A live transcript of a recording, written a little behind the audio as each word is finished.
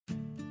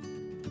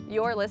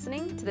You're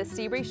listening to the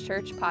Seabreeze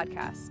Church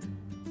podcast.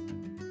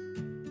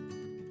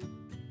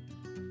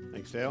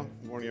 Thanks, Dale.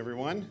 Good morning,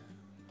 everyone.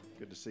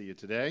 Good to see you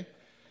today.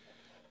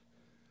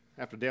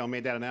 After Dale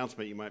made that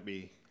announcement, you might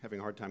be having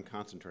a hard time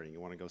concentrating.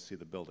 You want to go see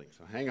the building.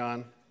 So hang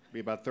on. It'll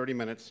be about 30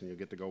 minutes, and you'll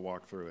get to go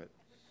walk through it.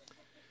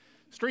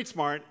 Street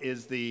smart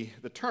is the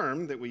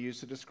term that we use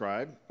to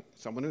describe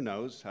someone who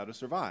knows how to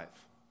survive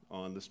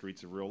on the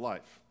streets of real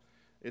life.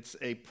 It's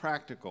a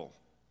practical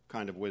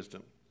kind of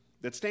wisdom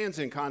that stands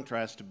in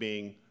contrast to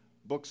being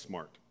book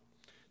smart.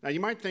 Now,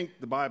 you might think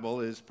the Bible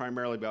is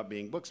primarily about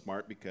being book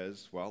smart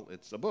because, well,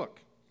 it's a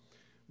book.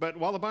 But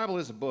while the Bible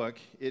is a book,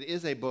 it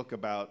is a book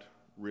about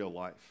real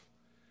life.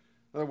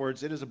 In other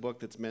words, it is a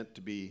book that's meant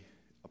to be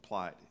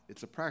applied.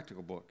 It's a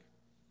practical book.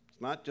 It's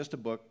not just a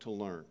book to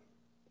learn.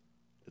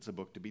 It's a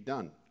book to be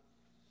done.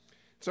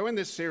 So in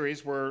this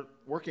series, we're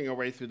working our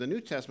way through the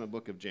New Testament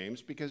book of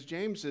James because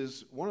James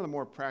is one of the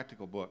more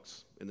practical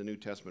books in the New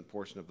Testament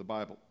portion of the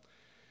Bible.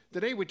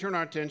 Today, we turn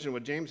our attention to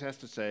what James has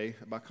to say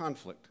about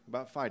conflict,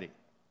 about fighting.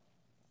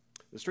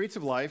 The streets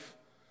of life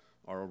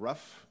are a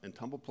rough and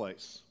tumble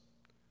place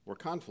where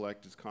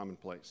conflict is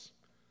commonplace.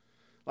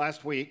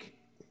 Last week,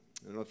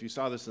 I don't know if you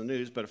saw this in the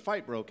news, but a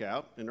fight broke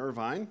out in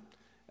Irvine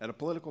at a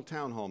political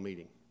town hall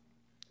meeting.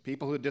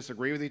 People who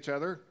disagree with each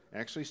other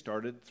actually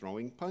started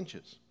throwing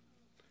punches.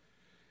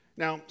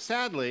 Now,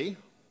 sadly,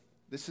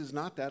 this is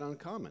not that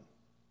uncommon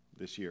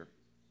this year.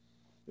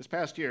 This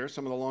past year,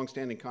 some of the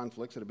long-standing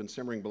conflicts that have been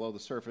simmering below the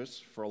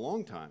surface for a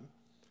long time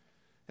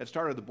have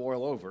started to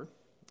boil over,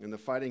 and the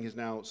fighting has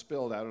now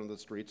spilled out onto the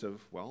streets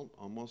of, well,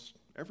 almost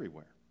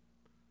everywhere.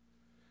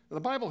 Now,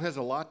 the Bible has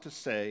a lot to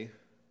say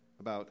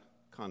about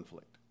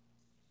conflict.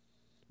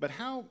 But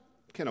how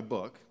can a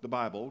book, the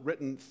Bible,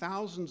 written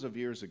thousands of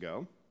years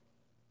ago,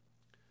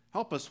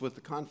 help us with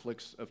the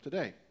conflicts of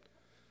today?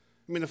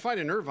 I mean, the fight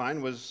in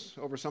Irvine was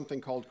over something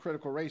called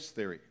critical race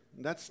theory.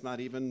 That's not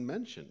even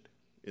mentioned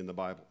in the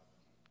Bible.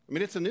 I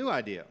mean, it's a new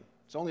idea.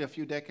 It's only a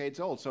few decades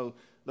old, so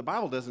the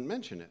Bible doesn't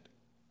mention it.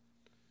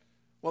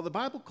 Well, the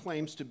Bible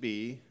claims to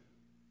be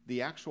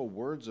the actual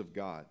words of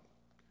God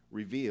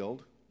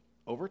revealed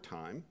over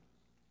time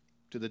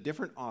to the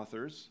different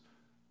authors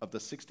of the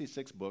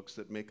 66 books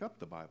that make up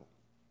the Bible.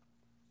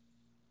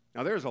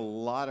 Now, there's a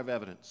lot of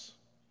evidence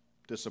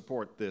to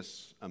support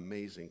this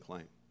amazing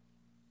claim.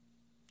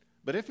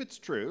 But if it's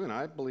true, and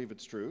I believe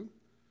it's true,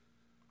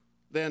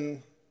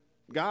 then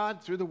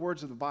God, through the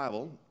words of the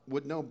Bible,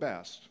 would know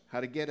best how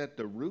to get at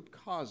the root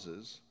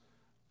causes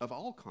of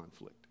all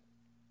conflict,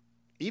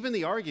 even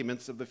the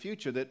arguments of the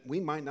future that we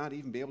might not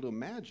even be able to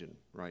imagine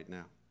right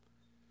now.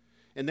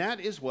 And that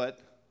is what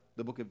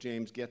the book of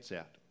James gets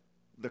at,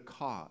 the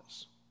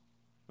cause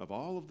of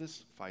all of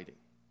this fighting.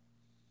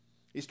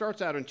 He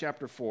starts out in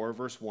chapter 4,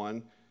 verse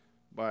 1,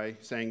 by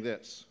saying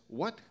this: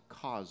 "What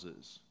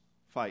causes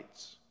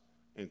fights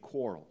and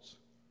quarrels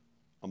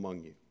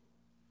among you?"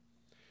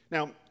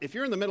 Now, if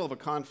you're in the middle of a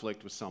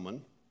conflict with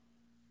someone,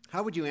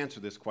 how would you answer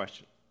this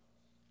question?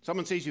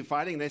 Someone sees you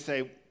fighting, and they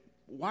say,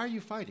 "Why are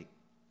you fighting?"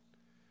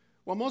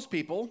 Well, most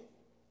people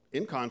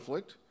in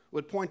conflict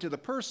would point to the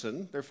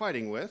person they're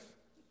fighting with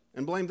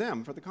and blame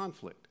them for the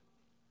conflict.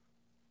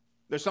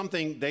 There's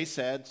something they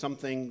said,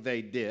 something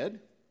they did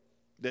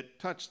that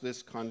touched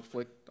this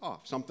conflict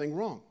off, something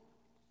wrong.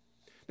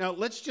 Now,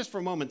 let's just for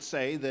a moment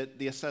say that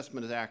the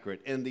assessment is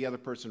accurate and the other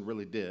person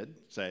really did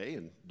say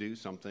and do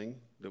something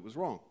that was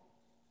wrong.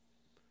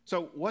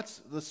 So what's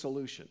the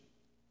solution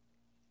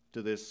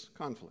to this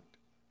conflict?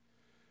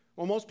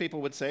 Well, most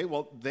people would say,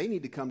 well, they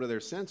need to come to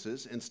their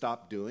senses and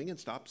stop doing and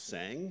stop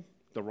saying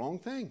the wrong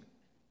thing.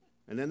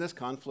 And then this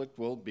conflict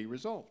will be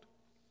resolved.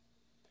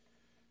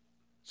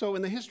 So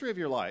in the history of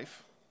your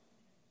life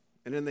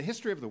and in the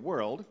history of the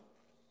world,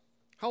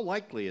 how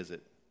likely is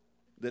it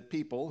that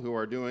people who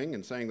are doing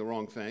and saying the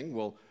wrong thing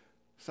will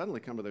suddenly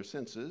come to their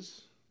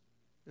senses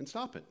and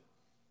stop it,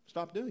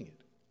 stop doing it?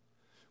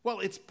 Well,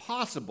 it's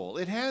possible.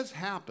 It has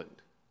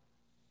happened,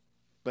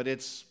 but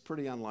it's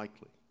pretty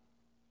unlikely.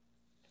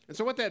 And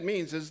so what that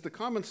means is the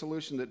common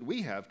solution that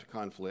we have to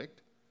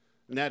conflict,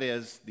 and that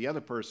is the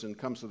other person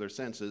comes to their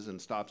senses and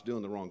stops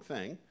doing the wrong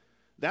thing,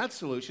 that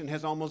solution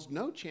has almost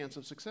no chance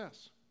of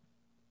success.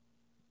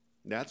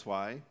 That's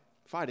why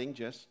fighting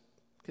just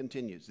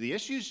continues. The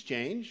issues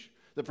change,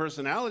 the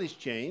personalities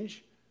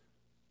change,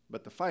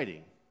 but the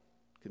fighting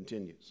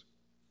continues.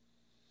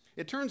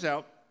 It turns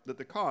out that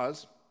the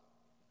cause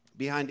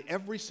behind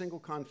every single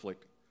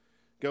conflict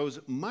goes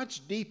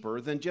much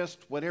deeper than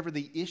just whatever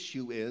the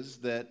issue is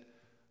that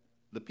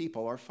the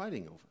people are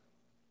fighting over.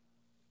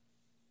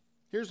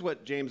 Here's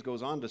what James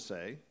goes on to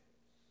say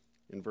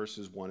in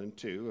verses 1 and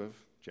 2 of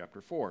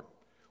chapter 4.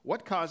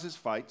 "What causes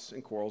fights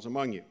and quarrels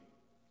among you?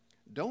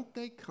 Don't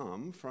they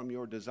come from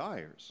your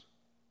desires?"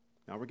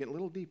 Now we're getting a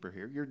little deeper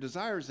here. Your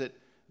desires that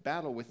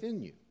battle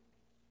within you.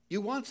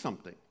 You want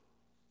something,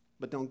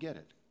 but don't get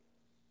it.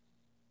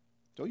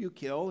 So you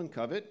kill and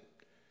covet,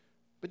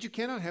 but you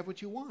cannot have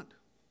what you want.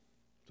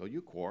 So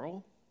you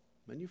quarrel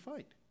and you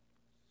fight.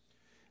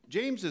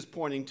 James is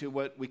pointing to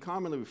what we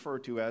commonly refer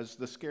to as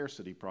the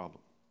scarcity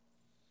problem.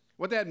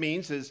 What that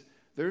means is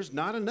there's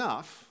not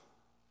enough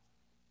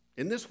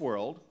in this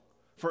world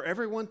for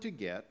everyone to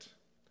get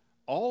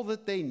all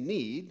that they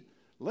need,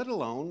 let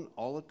alone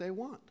all that they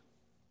want.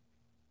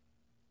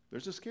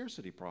 There's a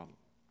scarcity problem.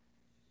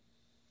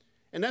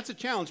 And that's a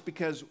challenge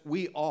because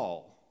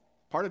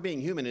part of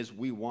being human is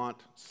we want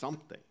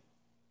something.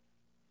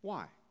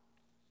 Why?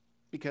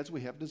 Because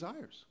we have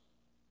desires.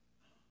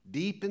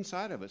 Deep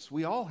inside of us,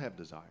 we all have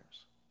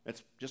desires.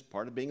 That's just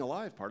part of being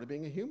alive, part of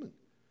being a human.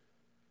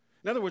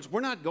 In other words, we're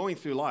not going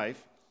through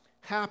life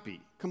happy,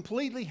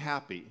 completely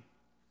happy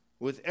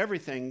with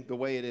everything the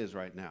way it is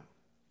right now.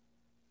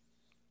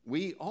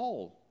 We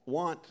all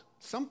want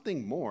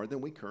something more than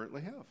we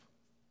currently have.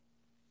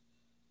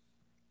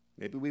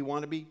 Maybe we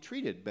want to be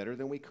treated better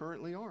than we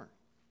currently are.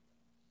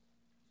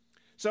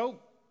 So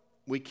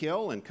we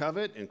kill and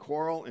covet and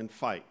quarrel and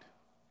fight.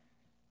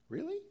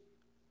 Really?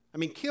 I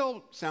mean,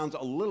 kill sounds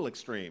a little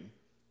extreme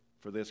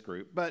for this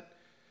group, but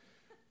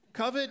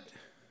covet,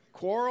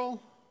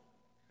 quarrel,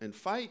 and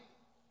fight,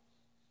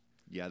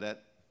 yeah,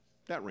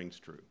 that rings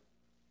true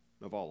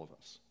of all of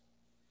us.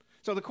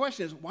 So the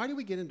question is, why do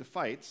we get into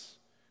fights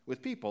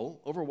with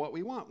people over what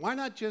we want? Why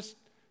not just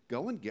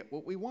go and get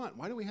what we want?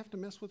 Why do we have to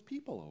mess with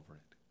people over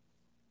it?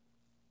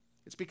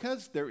 It's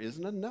because there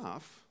isn't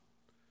enough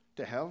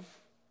to have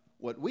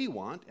what we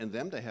want and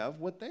them to have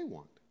what they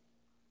want.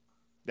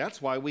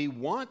 That's why we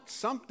want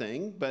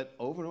something, but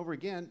over and over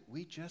again,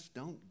 we just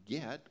don't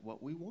get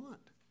what we want.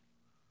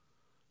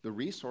 The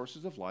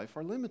resources of life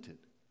are limited.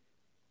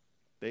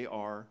 They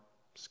are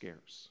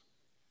scarce.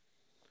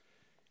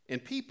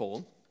 And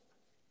people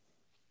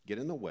get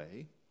in the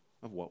way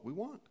of what we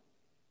want.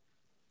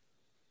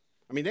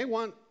 I mean, they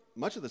want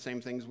much of the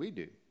same things we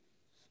do.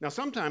 Now,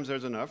 sometimes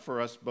there's enough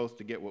for us both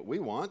to get what we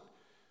want,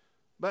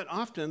 but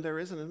often there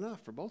isn't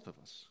enough for both of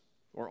us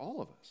or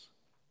all of us.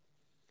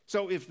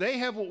 So if they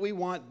have what we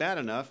want bad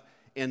enough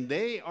and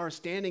they are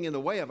standing in the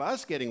way of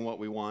us getting what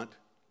we want,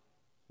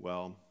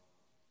 well,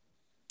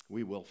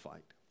 we will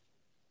fight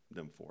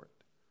them for it.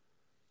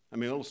 I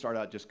mean, it'll start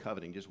out just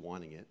coveting, just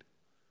wanting it,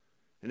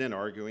 and then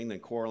arguing, then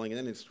quarreling, and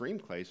then in extreme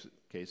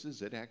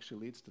cases, it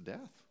actually leads to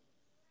death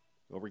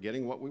over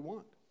getting what we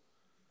want.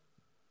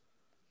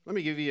 Let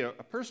me give you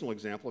a personal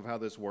example of how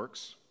this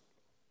works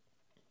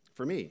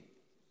for me.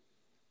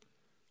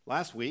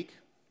 Last week,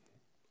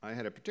 I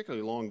had a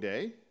particularly long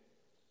day.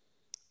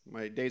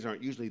 My days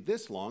aren't usually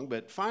this long,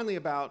 but finally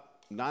about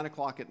 9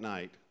 o'clock at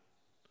night,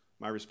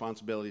 my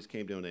responsibilities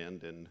came to an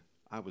end, and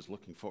I was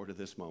looking forward to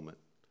this moment.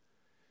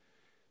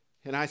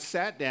 And I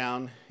sat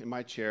down in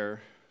my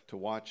chair to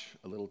watch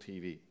a little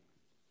TV.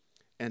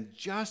 And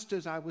just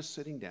as I was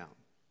sitting down,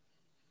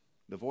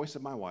 the voice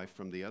of my wife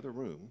from the other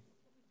room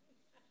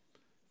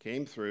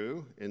came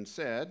through and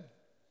said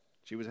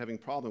she was having a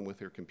problem with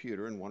her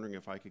computer and wondering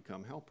if I could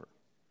come help her.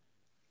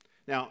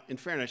 Now, in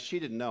fairness, she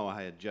didn't know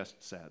I had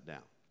just sat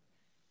down.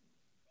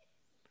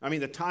 I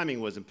mean, the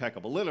timing was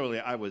impeccable. Literally,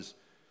 I was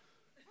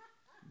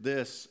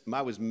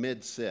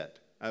mid-sit.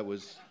 I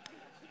was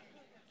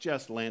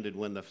just landed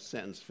when the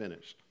sentence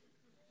finished.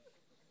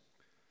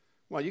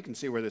 Well, you can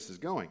see where this is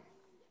going.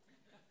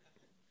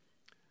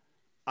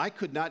 I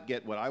could not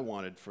get what I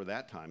wanted for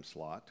that time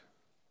slot,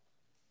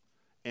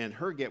 and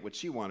her get what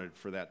she wanted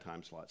for that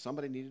time slot.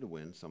 Somebody needed to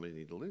win, somebody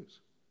needed to lose.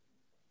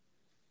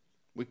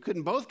 We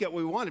couldn't both get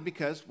what we wanted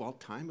because, well,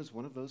 time is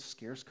one of those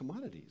scarce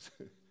commodities.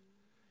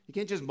 You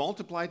can't just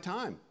multiply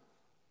time.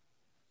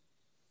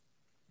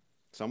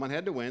 Someone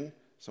had to win,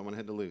 someone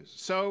had to lose.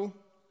 So,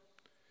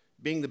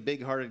 being the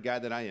big-hearted guy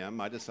that I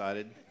am, I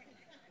decided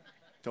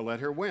to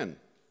let her win.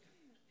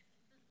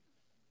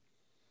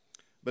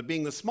 But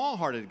being the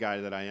small-hearted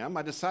guy that I am,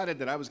 I decided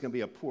that I was going to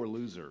be a poor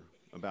loser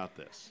about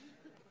this.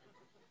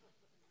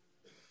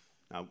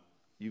 Now,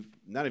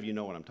 none of you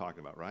know what I'm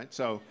talking about, right?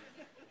 So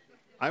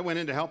I went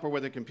in to help her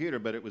with her computer,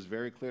 but it was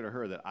very clear to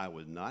her that I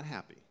was not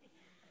happy.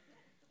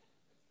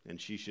 And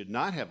she should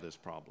not have this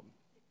problem.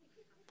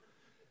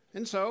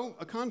 And so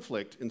a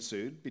conflict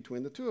ensued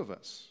between the two of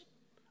us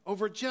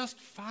over just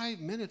 5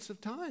 minutes of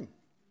time.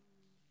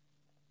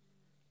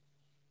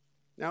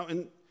 Now,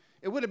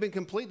 it would have been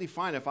completely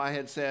fine if I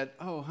had said,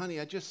 "Oh, honey,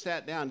 I just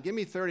sat down. Give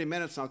me 30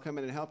 minutes and I'll come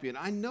in and help you." And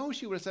I know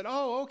she would have said,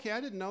 "Oh, okay,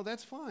 I didn't know.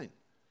 That's fine."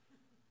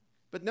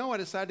 But no, I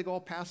decided to go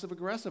all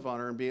passive-aggressive on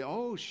her and be,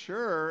 "Oh,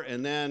 sure,"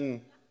 and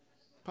then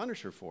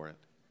punish her for it.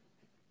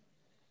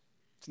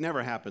 It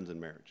never happens in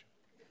marriage.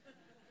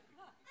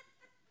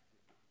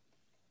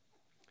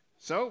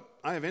 So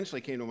I eventually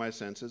came to my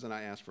senses and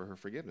I asked for her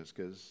forgiveness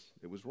because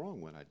it was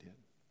wrong what I did.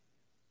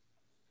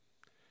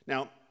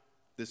 Now,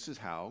 this is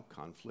how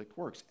conflict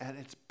works at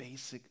its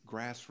basic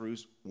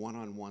grassroots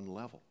one-on-one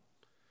level.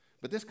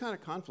 But this kind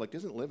of conflict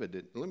isn't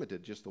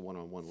limited just the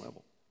one-on-one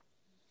level.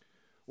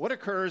 What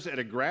occurs at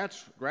a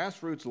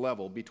grassroots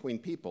level between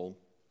people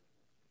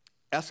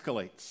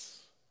escalates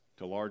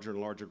to larger and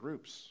larger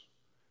groups.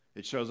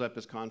 It shows up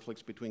as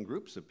conflicts between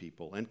groups of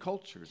people and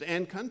cultures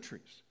and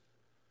countries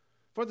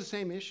for the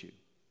same issue,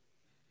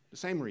 the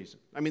same reason.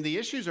 I mean, the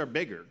issues are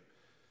bigger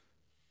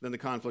than the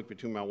conflict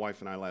between my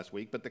wife and I last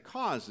week, but the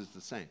cause is the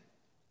same.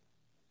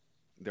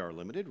 There are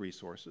limited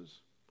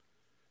resources.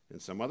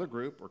 and some other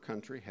group or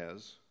country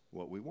has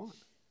what we want.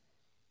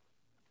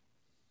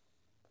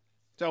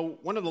 So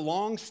one of the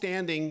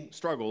long-standing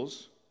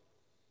struggles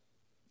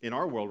in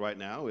our world right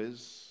now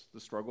is the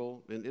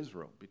struggle in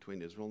Israel,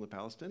 between Israel and the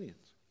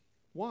Palestinians.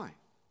 Why?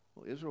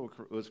 Well, Israel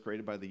was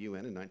created by the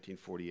UN in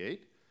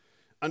 1948.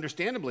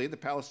 Understandably, the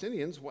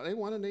Palestinians, well, they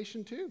want a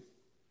nation too.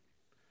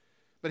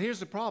 But here's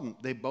the problem.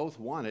 They both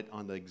want it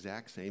on the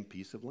exact same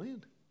piece of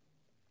land.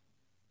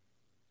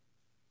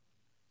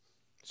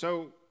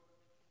 So,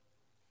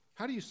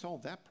 how do you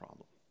solve that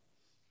problem?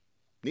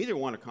 Neither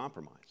want to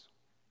compromise.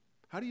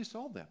 How do you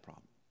solve that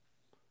problem?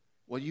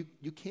 Well,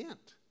 you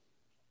can't.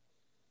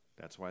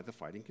 That's why the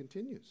fighting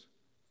continues.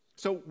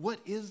 So what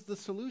is the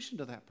solution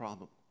to that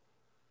problem?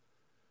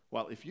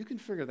 Well, if you can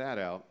figure that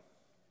out,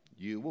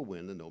 you will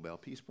win the Nobel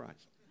Peace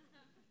Prize.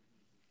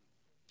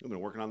 We've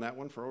been working on that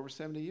one for over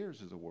 70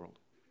 years as a world.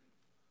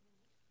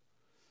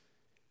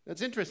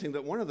 It's interesting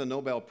that one of the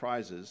Nobel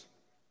Prizes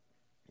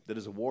that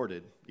is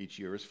awarded each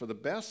year is for the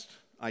best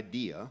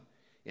idea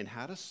in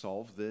how to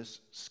solve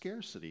this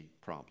scarcity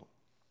problem.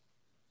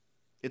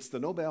 It's the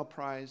Nobel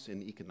Prize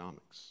in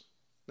Economics.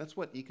 That's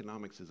what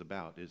economics is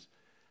about, is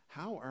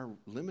how are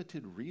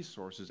limited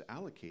resources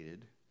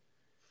allocated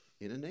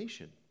in a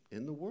nation,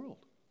 in the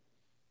world?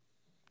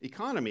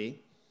 Economy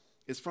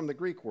is from the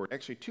Greek word,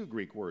 actually two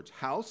Greek words,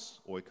 house,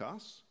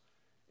 oikos,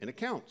 and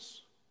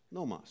accounts,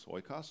 nomos,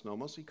 oikos,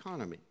 nomos,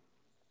 economy.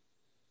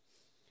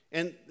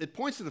 And it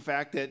points to the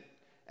fact that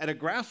at a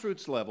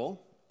grassroots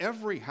level,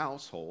 every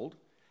household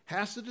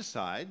has to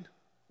decide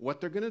what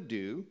they're going to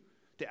do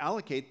to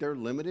allocate their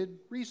limited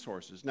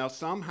resources. Now,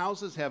 some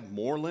houses have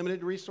more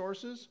limited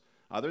resources,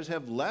 others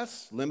have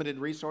less limited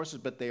resources,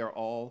 but they are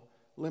all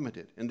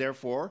limited. And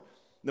therefore,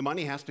 the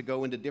money has to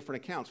go into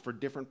different accounts for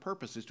different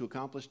purposes to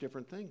accomplish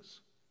different things.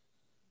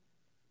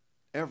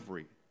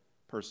 Every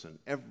person,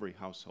 every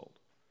household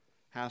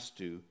has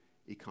to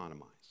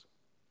economize.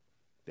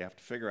 They have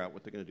to figure out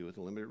what they're going to do with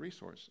a limited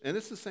resource. And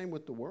it's the same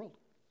with the world.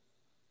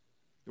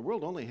 The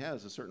world only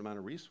has a certain amount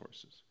of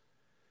resources.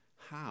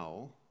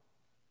 How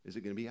is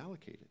it going to be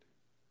allocated?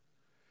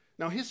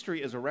 Now,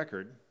 history is a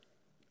record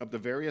of the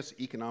various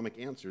economic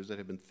answers that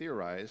have been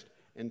theorized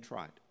and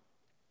tried.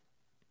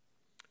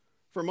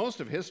 For most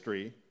of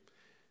history,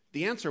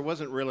 the answer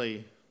wasn't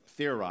really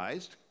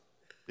theorized.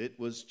 It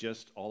was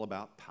just all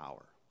about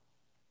power.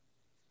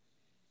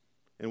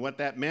 And what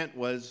that meant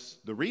was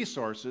the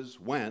resources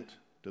went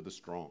to the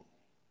strong,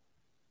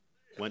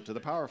 went to the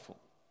powerful.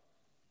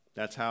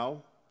 That's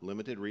how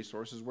limited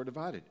resources were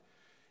divided.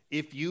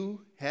 If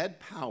you had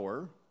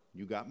power,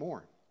 you got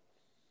more.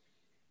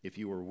 If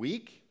you were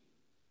weak,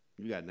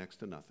 you got next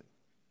to nothing.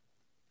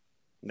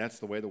 And that's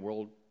the way the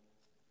world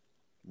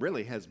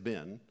really has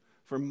been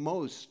for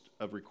most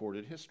of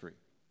recorded history.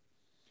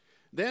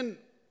 Then,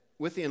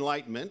 with the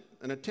Enlightenment,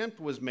 an attempt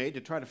was made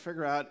to try to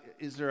figure out,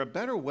 is there a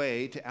better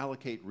way to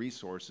allocate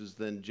resources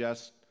than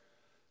just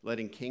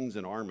letting kings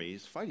and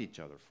armies fight each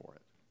other for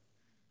it?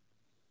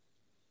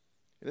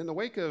 And in the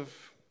wake of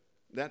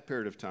that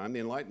period of time, the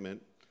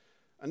Enlightenment,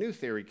 a new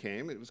theory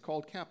came. It was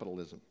called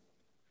capitalism.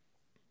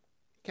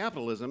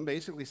 Capitalism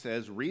basically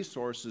says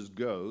resources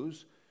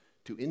goes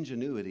to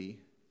ingenuity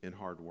and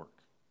hard work.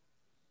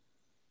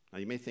 Now,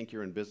 you may think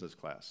you're in business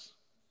class.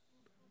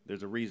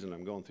 There's a reason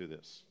I'm going through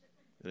this,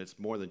 and it's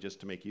more than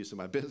just to make use of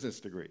my business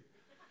degree.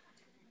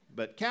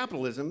 But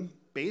capitalism,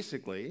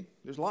 basically,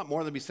 there's a lot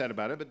more to be said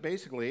about it, but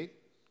basically,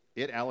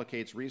 it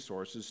allocates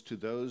resources to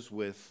those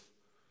with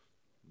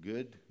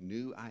good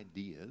new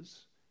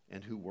ideas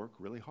and who work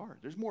really hard.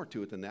 There's more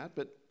to it than that,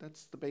 but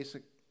that's the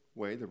basic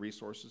way the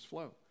resources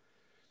flow.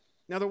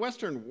 Now, the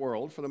Western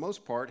world, for the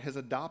most part, has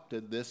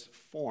adopted this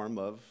form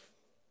of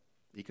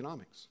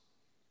economics.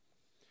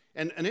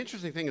 And an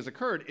interesting thing has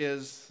occurred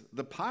is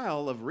the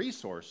pile of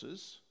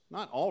resources,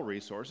 not all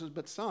resources,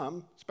 but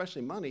some,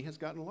 especially money, has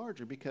gotten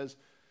larger because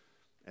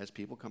as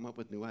people come up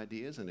with new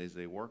ideas and as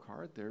they work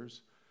hard,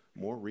 there's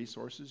more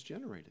resources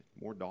generated,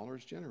 more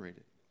dollars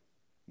generated,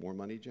 more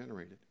money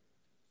generated.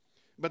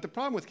 But the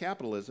problem with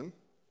capitalism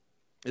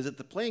is that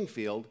the playing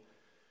field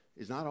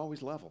is not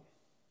always level.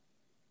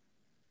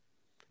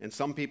 And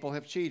some people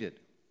have cheated,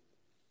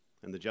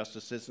 and the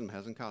justice system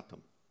hasn't caught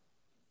them.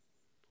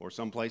 Or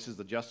some places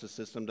the justice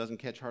system doesn't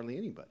catch hardly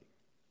anybody.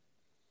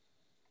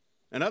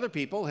 And other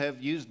people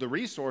have used the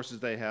resources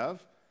they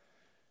have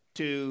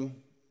to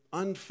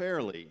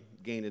unfairly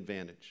gain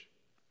advantage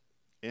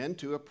and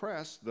to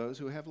oppress those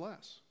who have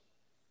less.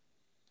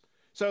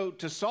 So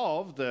to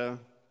solve the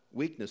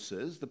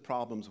weaknesses, the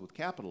problems with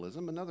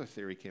capitalism, another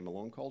theory came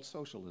along called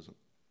socialism.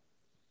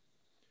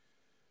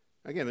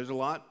 Again, there's a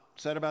lot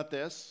said about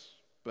this,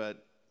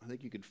 but I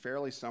think you could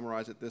fairly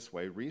summarize it this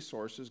way.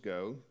 Resources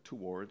go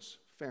towards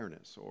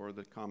fairness, or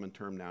the common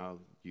term now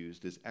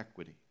used is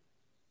equity.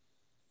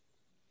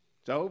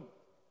 So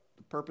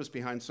the purpose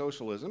behind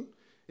socialism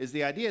is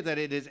the idea that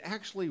it is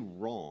actually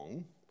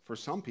wrong for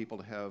some people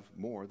to have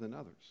more than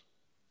others.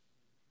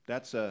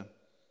 That's an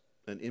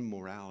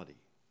immorality,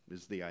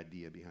 is the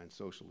idea behind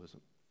socialism.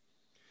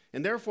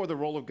 And therefore the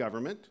role of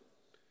government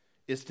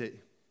is to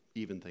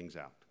even things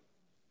out.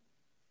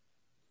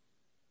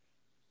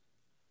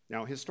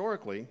 Now,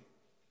 historically,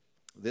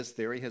 this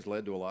theory has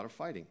led to a lot of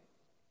fighting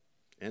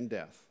and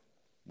death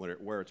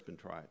where it's been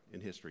tried in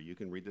history. You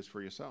can read this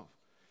for yourself.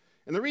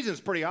 And the reason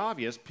is pretty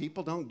obvious.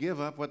 People don't give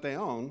up what they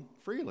own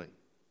freely.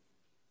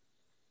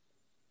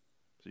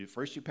 So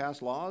first you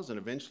pass laws, and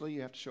eventually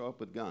you have to show up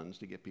with guns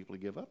to get people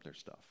to give up their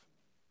stuff.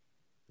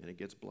 And it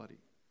gets bloody.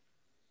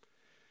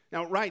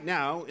 Now, right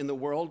now in the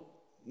world,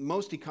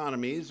 most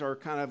economies are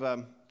kind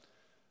of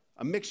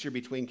a mixture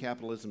between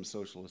capitalism and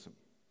socialism.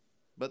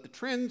 But the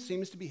trend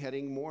seems to be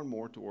heading more and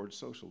more towards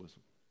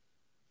socialism.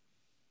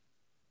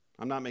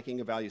 I'm not making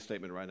a value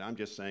statement right now. I'm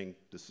just saying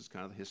this is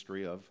kind of the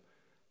history of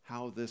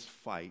how this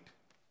fight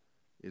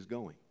is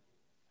going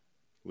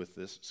with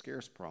this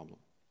scarce problem.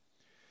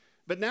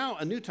 But now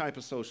a new type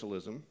of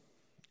socialism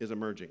is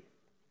emerging.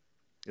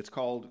 It's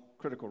called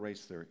critical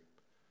race theory.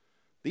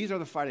 These are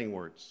the fighting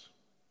words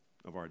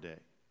of our day.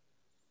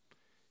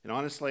 And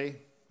honestly,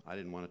 I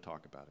didn't want to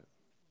talk about it.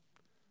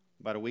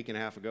 About a week and a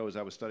half ago, as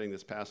I was studying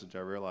this passage, I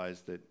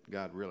realized that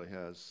God really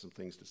has some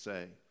things to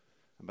say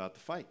about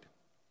the fight.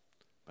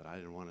 But I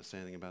didn't want to say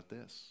anything about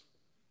this,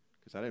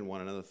 because I didn't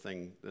want another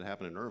thing that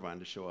happened in Irvine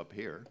to show up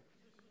here.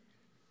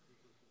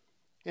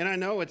 And I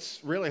know it's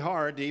really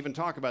hard to even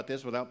talk about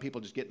this without people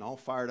just getting all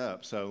fired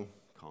up, so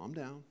calm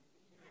down.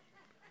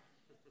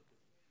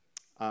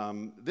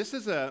 This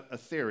is a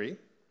theory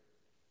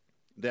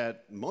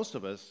that most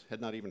of us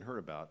had not even heard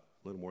about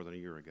a little more than a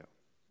year ago.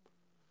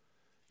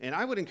 And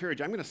I would encourage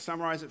you, I'm going to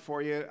summarize it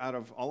for you out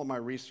of all of my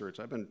research.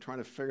 I've been trying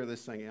to figure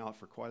this thing out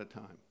for quite a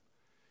time.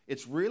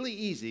 It's really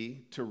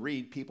easy to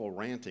read people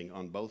ranting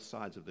on both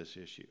sides of this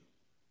issue.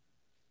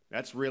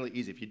 That's really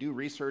easy. If you do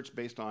research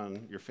based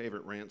on your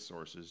favorite rant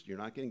sources, you're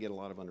not going to get a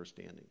lot of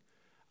understanding.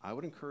 I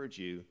would encourage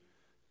you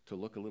to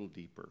look a little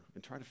deeper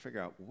and try to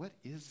figure out, what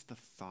is the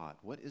thought?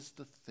 What is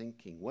the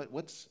thinking?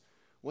 What's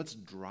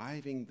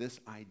driving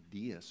this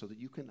idea so that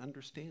you can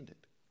understand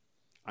it?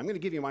 I'm going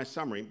to give you my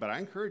summary, but I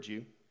encourage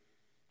you,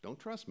 don't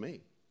trust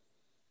me.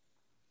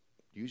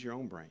 Use your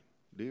own brain.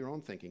 Do your own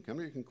thinking. Come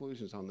to your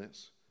conclusions on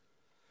this.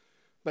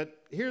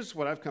 But here's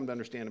what I've come to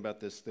understand about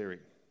this theory.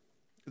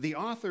 The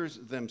authors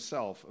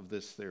themselves of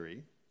this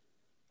theory,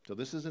 so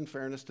this is in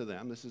fairness to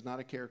them, this is not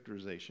a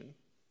characterization,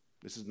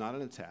 this is not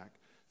an attack.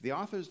 The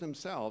authors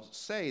themselves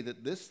say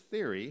that this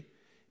theory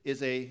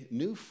is a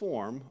new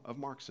form of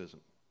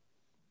Marxism.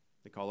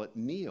 They call it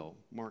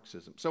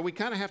neo-Marxism. So we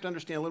kind of have to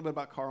understand a little bit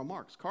about Karl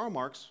Marx. Karl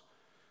Marx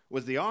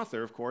was the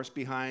author, of course,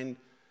 behind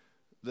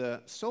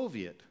the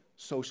Soviet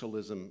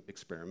socialism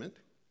experiment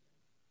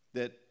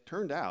that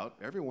turned out,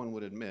 everyone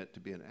would admit, to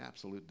be an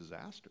absolute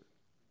disaster,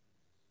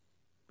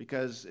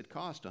 because it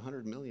cost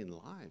 100 million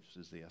lives,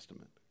 is the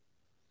estimate.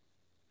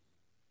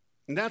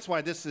 And that's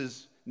why this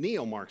is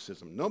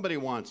neo-Marxism. Nobody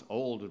wants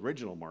old,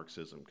 original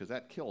Marxism, because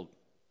that killed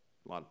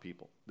a lot of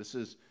people. This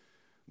is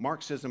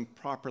Marxism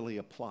properly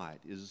applied,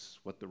 is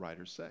what the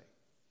writers say.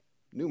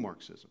 New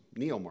Marxism,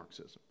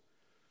 neo-Marxism.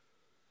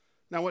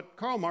 Now, what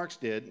Karl Marx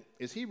did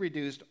is he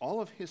reduced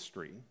all of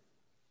history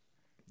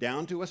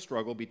down to a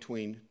struggle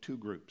between two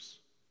groups.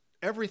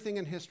 Everything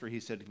in history,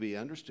 he said, could be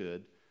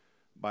understood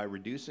by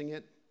reducing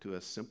it to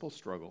a simple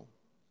struggle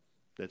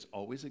that's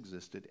always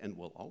existed and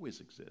will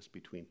always exist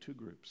between two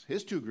groups.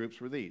 His two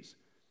groups were these: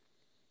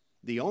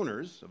 the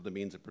owners of the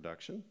means of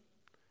production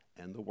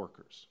and the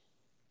workers.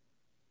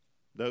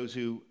 Those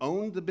who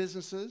owned the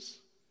businesses,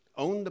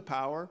 owned the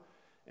power,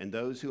 and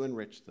those who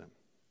enriched them.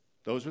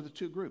 Those were the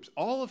two groups.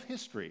 All of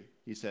history,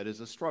 he said, is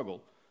a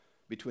struggle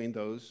between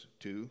those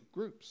two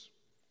groups.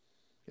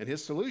 And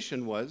his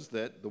solution was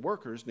that the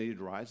workers needed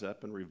to rise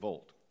up and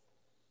revolt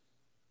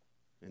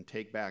and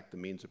take back the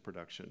means of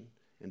production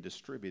and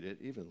distribute it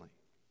evenly.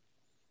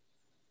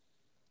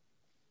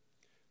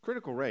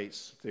 Critical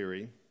race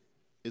theory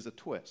is a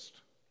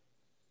twist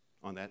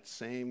on that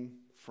same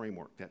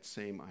framework, that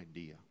same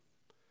idea.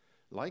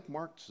 Like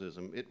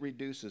Marxism, it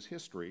reduces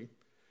history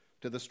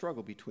to the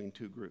struggle between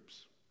two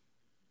groups.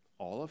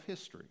 All of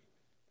history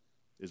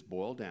is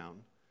boiled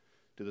down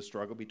to the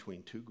struggle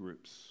between two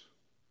groups.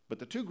 But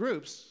the two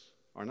groups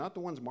are not the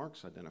ones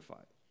Marx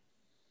identified.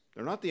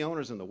 They're not the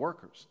owners and the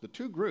workers. The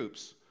two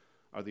groups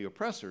are the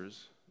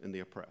oppressors and the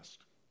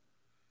oppressed.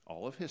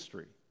 All of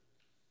history,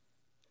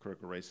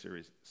 critical race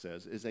theory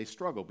says, is a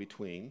struggle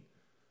between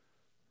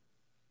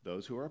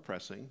those who are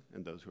oppressing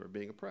and those who are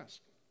being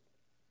oppressed.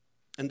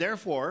 And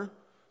therefore,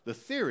 the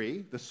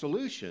theory, the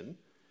solution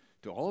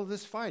to all of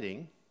this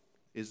fighting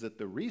is that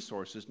the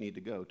resources need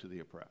to go to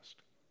the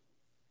oppressed.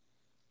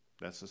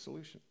 That's the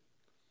solution.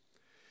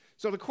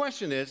 So the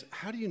question is,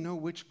 how do you know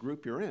which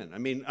group you're in? I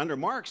mean, under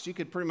Marx, you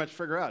could pretty much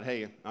figure out,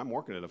 hey, I'm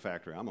working at a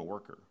factory, I'm a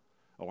worker.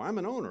 Oh, I'm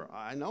an owner,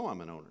 I know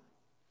I'm an owner.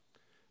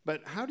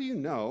 But how do you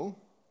know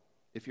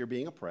if you're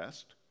being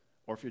oppressed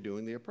or if you're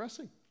doing the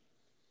oppressing?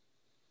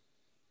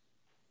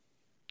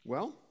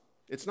 Well,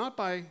 it's not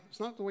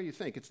the way you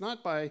think. It's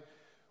not by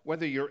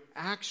whether you're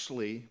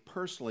actually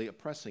personally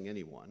oppressing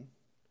anyone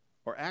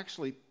or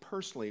actually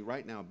personally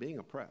right now being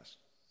oppressed.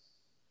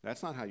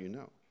 That's not how you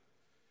know.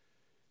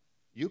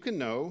 You can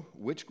know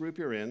which group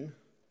you're in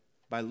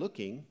by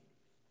looking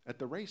at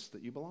the race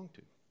that you belong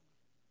to.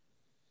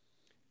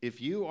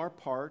 if you are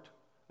part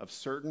of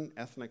certain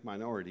ethnic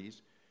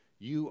minorities,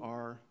 you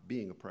are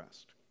being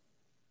oppressed.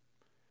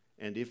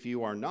 And if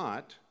you are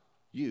not,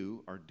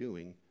 you are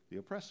doing the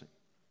oppressing.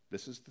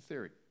 This is the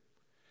theory.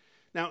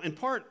 Now, in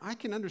part, I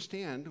can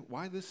understand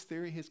why this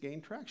theory has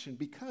gained traction,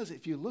 because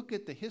if you look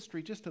at the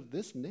history just of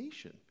this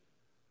nation,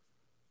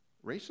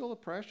 racial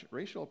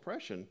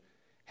oppression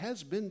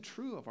has been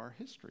true of our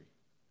history.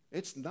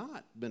 It's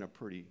not been a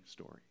pretty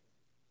story.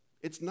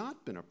 It's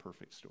not been a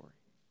perfect story.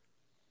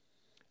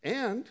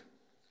 And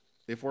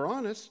if we're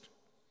honest,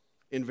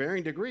 in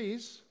varying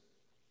degrees,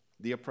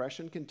 the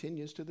oppression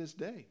continues to this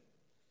day.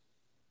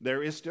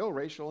 There is still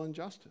racial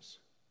injustice.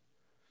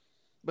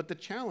 But the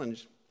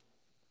challenge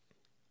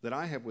that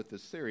I have with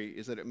this theory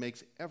is that it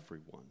makes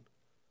everyone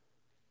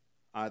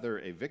either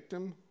a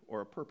victim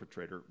or a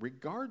perpetrator,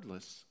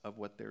 regardless of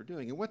what they're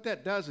doing. And what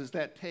that does is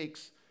that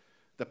takes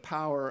the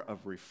power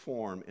of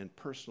reform and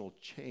personal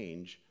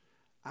change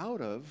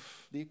out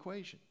of the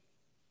equation.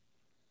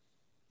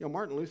 You know,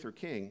 Martin Luther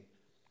King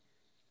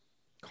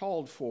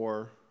called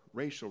for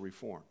racial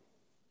reform,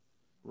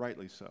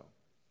 rightly so.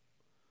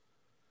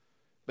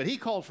 But he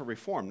called for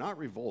reform, not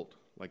revolt,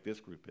 like this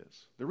group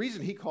is. The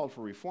reason he called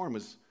for reform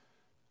was,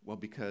 well,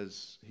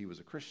 because he was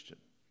a Christian.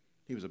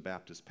 He was a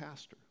Baptist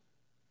pastor.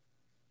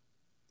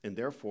 And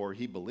therefore,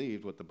 he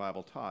believed what the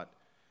Bible taught,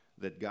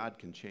 that God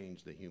can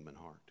change the human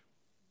heart.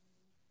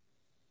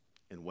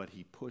 And what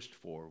he pushed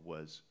for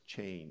was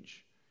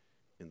change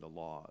in the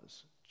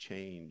laws,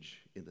 change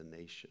in the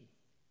nation.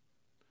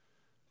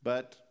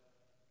 But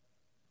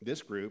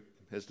this group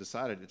has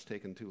decided it's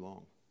taken too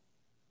long.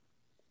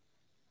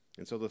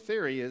 And so the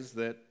theory is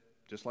that,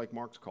 just like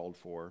Marx called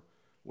for,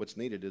 what's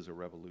needed is a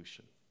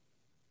revolution.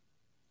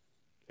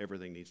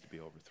 Everything needs to be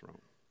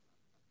overthrown.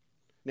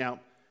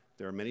 Now,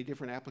 there are many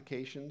different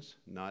applications.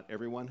 Not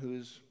everyone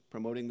who's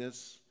promoting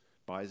this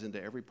buys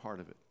into every part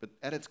of it. But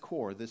at its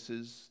core, this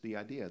is the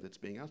idea that's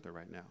being out there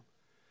right now.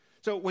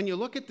 So when you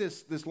look at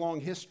this long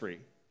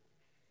history,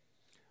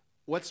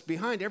 what's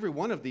behind every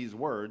one of these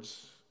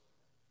words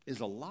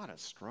is a lot of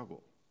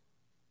struggle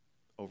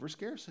over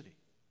scarcity.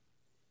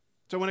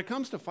 So when it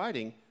comes to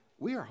fighting,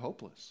 we are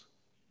hopeless.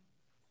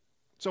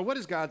 So what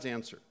is God's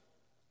answer?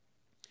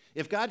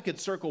 If God could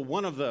circle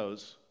one of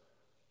those,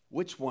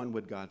 which one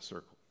would God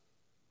circle?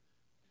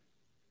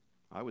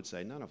 I would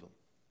say none of them.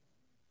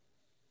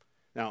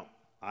 Now,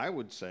 I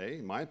would say,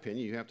 in my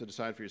opinion, you have to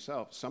decide for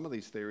yourself, some of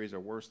these theories are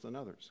worse than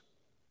others.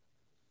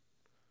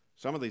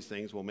 Some of these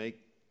things will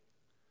make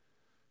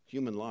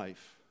human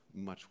life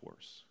much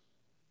worse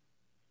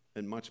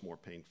and much more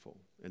painful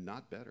and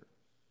not better.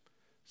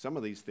 Some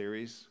of these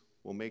theories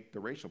will make the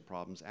racial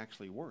problems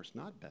actually worse,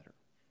 not better.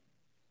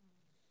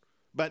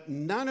 But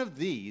none of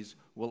these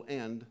will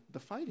end the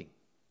fighting.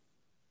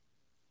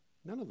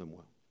 None of them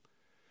will.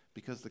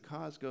 Because the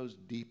cause goes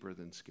deeper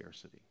than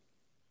scarcity.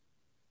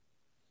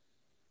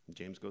 And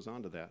James goes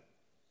on to that.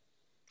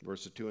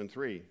 Verses 2 and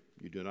 3.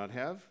 You do not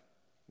have.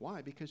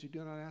 Why? Because you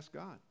do not ask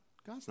God.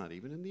 God's not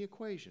even in the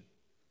equation.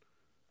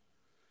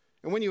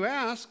 And when you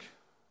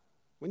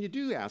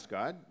do ask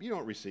God, you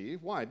don't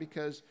receive. Why?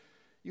 Because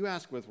you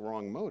ask with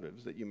wrong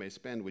motives, that you may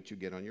spend what you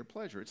get on your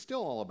pleasure. It's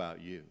still all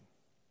about you.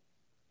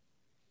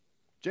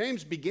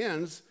 James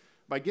begins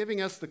by giving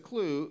us the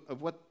clue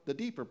of what the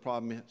deeper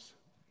problem is.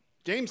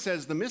 James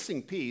says the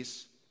missing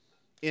piece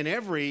in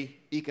every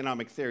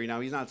economic theory, now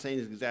he's not saying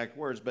his exact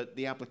words, but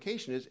the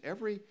application is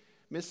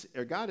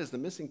God is the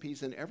missing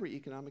piece in every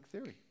economic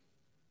theory.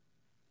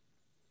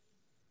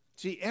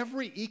 See,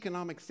 every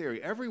economic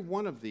theory, every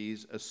one of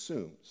these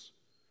assumes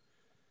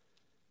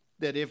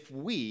that if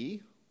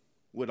we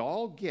would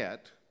all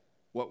get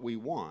what we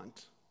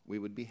want, we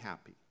would be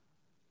happy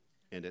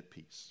and at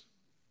peace.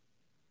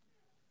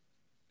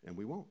 And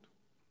we won't.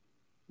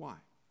 Why?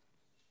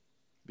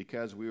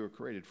 Because we were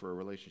created for a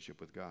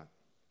relationship with God.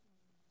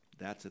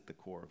 That's at the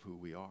core of who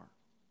we are.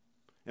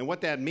 And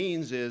what that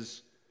means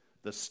is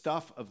the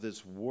stuff of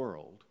this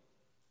world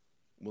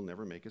will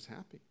never make us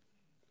happy.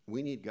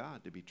 We need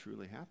God to be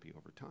truly happy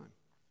over time.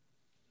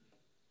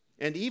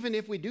 And even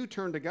if we do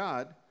turn to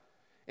God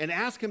and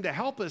ask Him to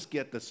help us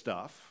get the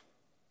stuff,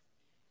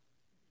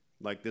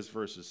 like this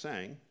verse is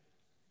saying,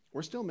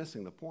 we're still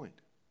missing the point.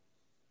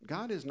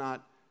 God is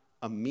not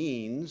a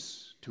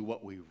means to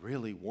what we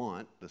really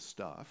want, the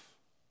stuff.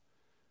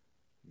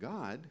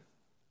 God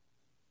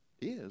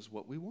is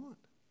what we want.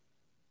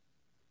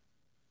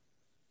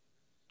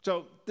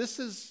 So this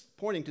is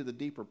pointing to the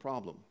deeper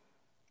problem.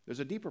 There's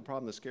a deeper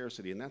problem of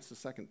scarcity, and that's the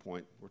second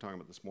point we're talking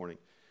about this morning.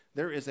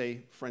 There is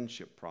a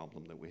friendship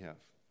problem that we have.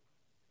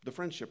 The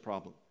friendship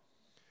problem.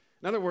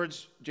 In other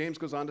words, James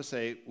goes on to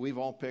say, we've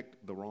all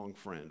picked the wrong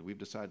friend. We've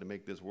decided to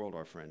make this world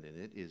our friend, and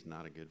it is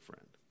not a good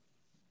friend.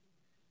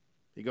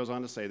 He goes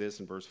on to say this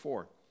in verse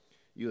 4.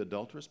 You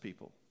adulterous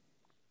people,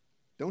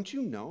 don't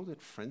you know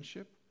that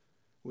friendship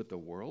with the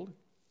world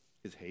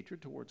is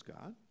hatred towards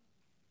God?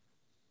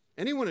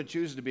 Anyone who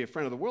chooses to be a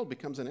friend of the world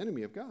becomes an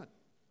enemy of God.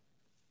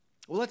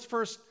 Well, let's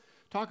first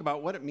talk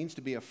about what it means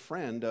to be a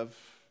friend of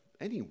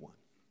anyone.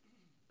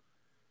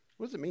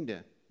 What does it mean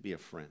to be a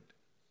friend?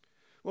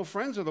 Well,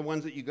 friends are the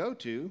ones that you go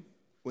to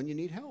when you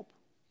need help.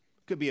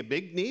 It could be a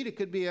big need, it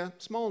could be a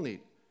small need.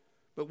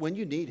 But when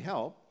you need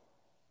help,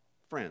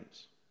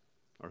 friends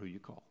are who you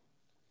call.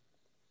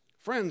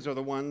 Friends are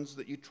the ones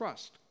that you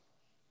trust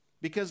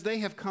because they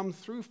have come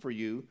through for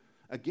you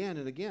again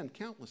and again,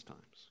 countless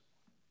times.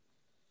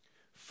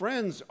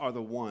 Friends are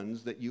the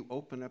ones that you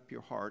open up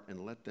your heart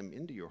and let them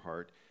into your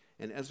heart,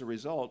 and as a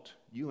result,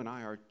 you and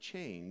I are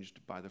changed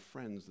by the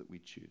friends that we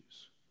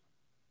choose.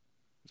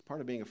 As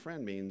part of being a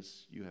friend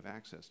means you have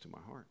access to my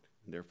heart,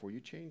 and therefore you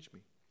change me.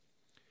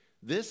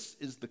 This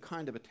is the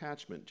kind of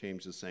attachment,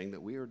 James is saying,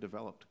 that we are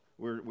developed,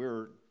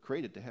 we're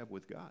created to have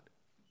with God.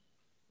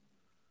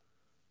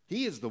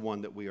 He is the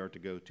one that we are to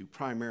go to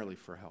primarily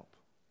for help.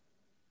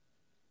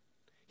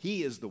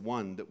 He is the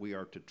one that we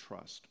are to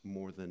trust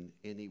more than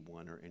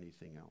anyone or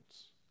anything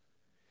else.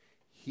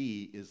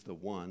 He is the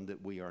one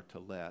that we are to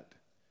let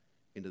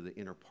into the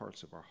inner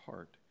parts of our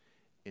heart,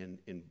 and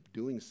in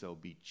doing so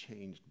be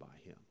changed by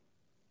him.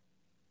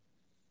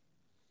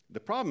 The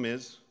problem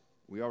is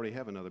we already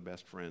have another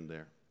best friend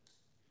there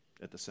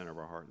at the center of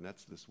our heart, and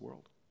that's this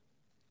world.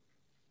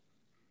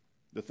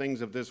 The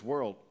things of this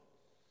world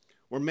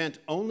were meant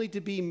only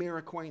to be mere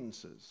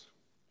acquaintances.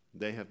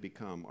 They have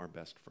become our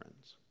best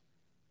friends.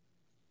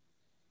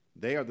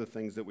 They are the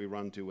things that we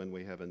run to when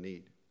we have a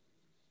need.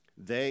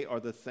 They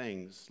are the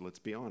things, let's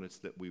be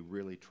honest, that we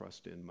really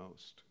trust in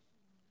most.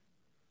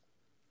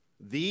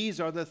 These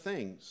are the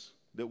things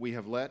that we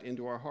have let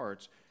into our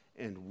hearts,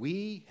 and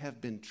we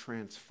have been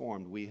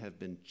transformed. We have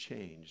been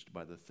changed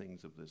by the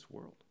things of this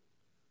world.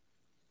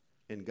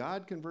 And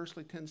God,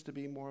 conversely, tends to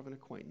be more of an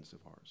acquaintance of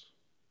ours.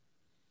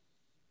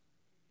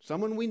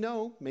 Someone we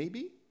know,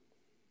 maybe.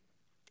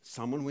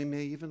 Someone we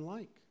may even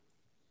like.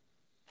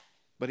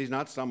 But he's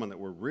not someone that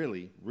we're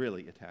really,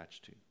 really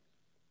attached to.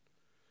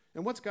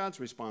 And what's God's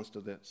response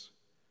to this?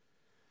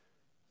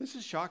 This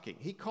is shocking.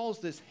 He calls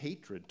this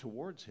hatred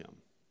towards him.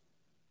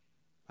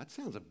 That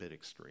sounds a bit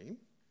extreme.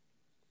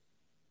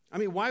 I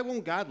mean, why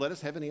won't God let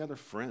us have any other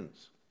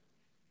friends?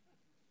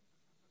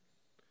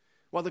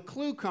 Well, the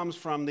clue comes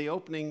from the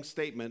opening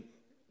statement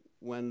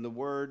when the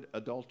word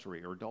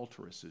adultery or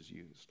adulteress is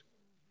used.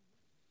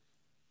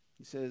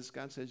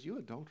 God says, you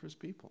adulterous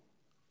people.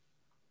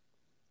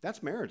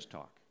 That's marriage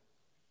talk.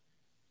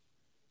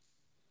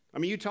 I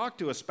mean, you talk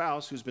to a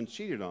spouse who's been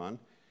cheated on,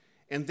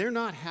 and they're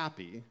not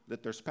happy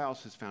that their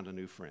spouse has found a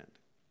new friend.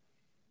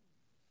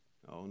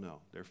 Oh no,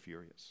 they're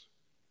furious.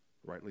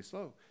 Rightly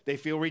so. They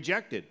feel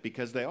rejected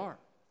because they are.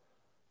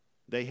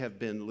 They have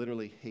been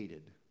literally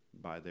hated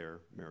by their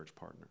marriage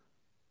partner.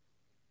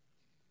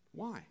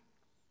 Why?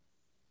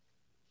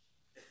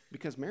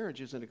 Because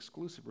marriage is an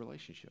exclusive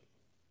relationship.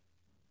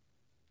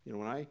 You know,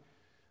 when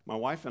my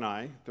wife and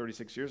I,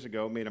 36 years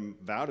ago, made a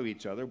vow to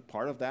each other,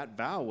 part of that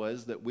vow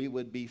was that we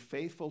would be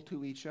faithful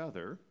to each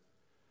other,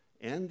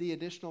 and the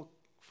additional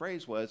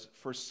phrase was,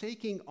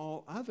 forsaking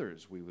all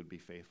others, we would be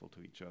faithful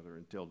to each other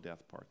until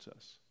death parts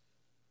us.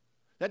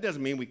 That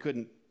doesn't mean we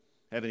couldn't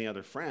have any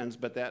other friends,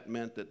 but that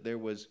meant that there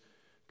was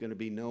going to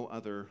be no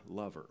other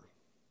lover.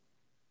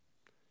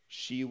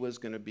 She was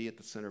going to be at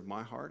the center of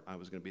my heart. I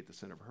was going to be at the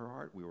center of her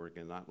heart. We were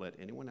going to not let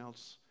anyone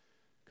else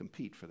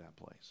compete for that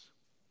place.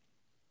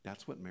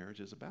 That's what marriage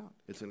is about.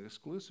 It's an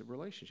exclusive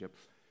relationship,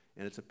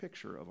 and it's a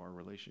picture of our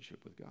relationship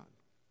with God.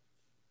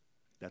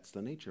 That's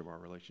the nature of our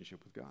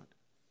relationship with God.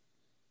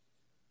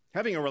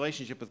 Having a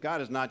relationship with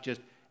God is not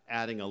just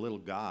adding a little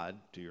God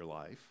to your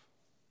life.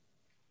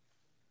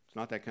 It's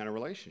not that kind of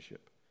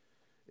relationship.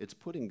 It's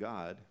putting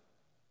God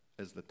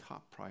as the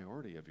top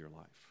priority of your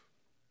life.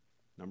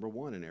 Number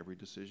one in every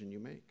decision you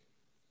make.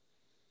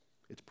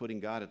 It's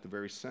putting God at the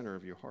very center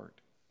of your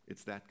heart.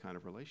 It's that kind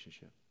of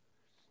relationship.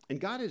 And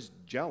God is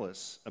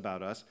jealous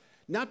about us,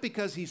 not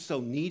because he's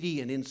so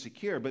needy and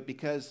insecure, but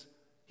because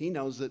he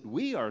knows that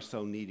we are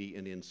so needy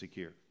and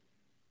insecure.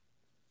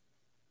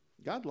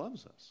 God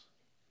loves us.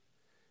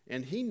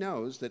 And he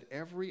knows that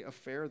every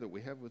affair that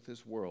we have with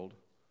this world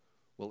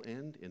will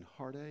end in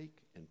heartache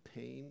and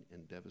pain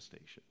and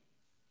devastation.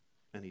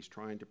 And he's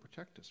trying to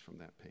protect us from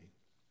that pain.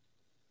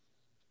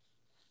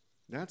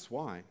 That's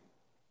why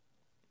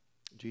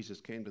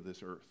Jesus came to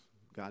this earth.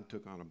 God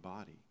took on a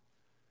body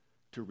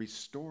to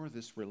restore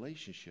this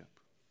relationship.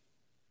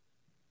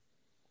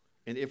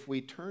 And if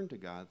we turn to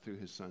God through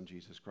his son,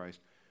 Jesus Christ,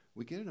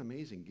 we get an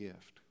amazing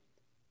gift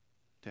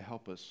to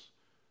help us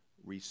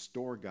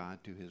restore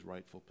God to his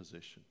rightful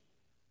position.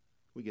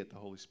 We get the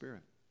Holy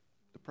Spirit,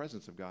 the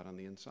presence of God on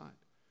the inside.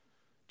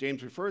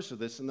 James refers to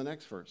this in the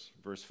next verse,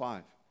 verse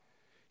 5.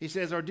 He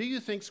says, or do you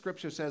think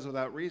Scripture says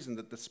without reason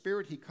that the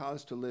Spirit he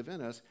caused to live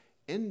in us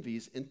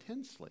envies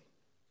intensely?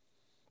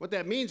 What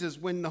that means is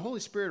when the Holy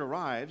Spirit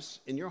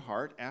arrives in your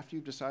heart after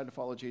you've decided to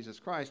follow Jesus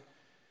Christ,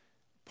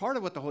 part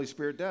of what the Holy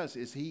Spirit does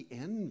is he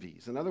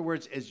envies. In other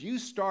words, as you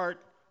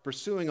start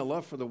pursuing a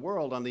love for the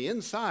world on the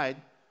inside,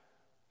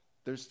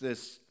 there's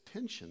this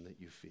tension that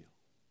you feel.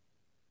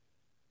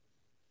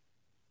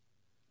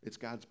 It's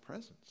God's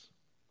presence.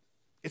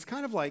 It's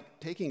kind of like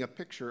taking a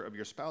picture of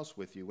your spouse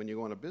with you when you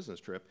go on a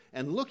business trip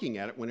and looking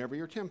at it whenever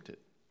you're tempted.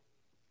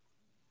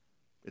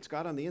 It's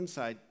God on the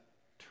inside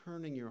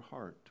turning your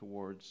heart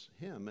towards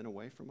him and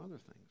away from other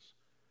things.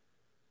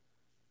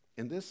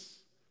 And this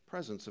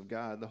presence of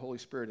God, the Holy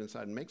Spirit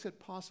inside, makes it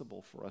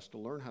possible for us to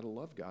learn how to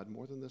love God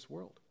more than this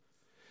world.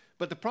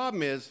 But the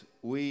problem is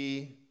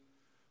we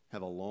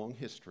have a long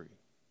history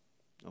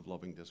of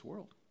loving this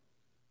world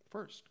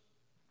first.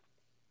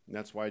 And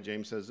that's why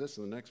James says this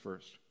in the next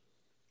verse.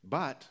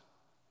 But,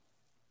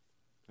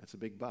 that's a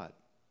big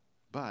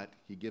but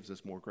he gives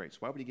us more grace.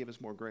 Why would he give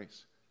us more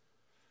grace?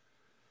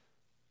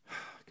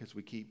 Because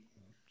we keep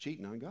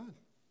cheating on God.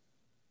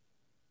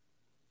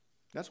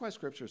 That's why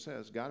Scripture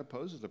says God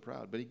opposes the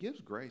proud, but he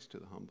gives grace to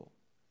the humble.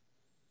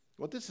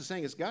 What this is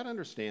saying is God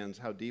understands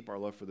how deep our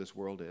love for this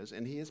world is,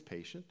 and he is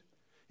patient,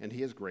 and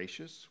he is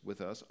gracious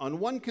with us on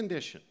one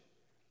condition.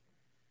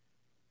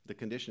 The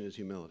condition is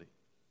humility.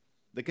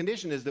 The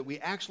condition is that we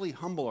actually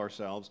humble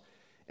ourselves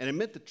and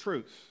admit the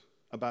truth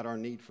about our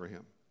need for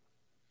him.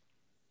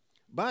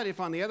 But if,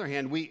 on the other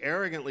hand, we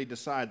arrogantly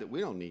decide that we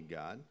don't need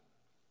God,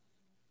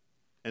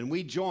 and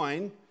we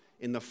join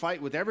in the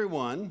fight with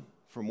everyone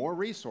for more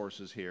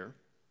resources here,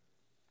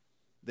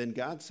 then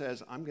God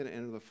says, I'm going to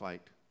enter the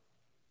fight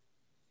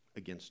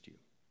against you.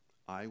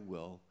 I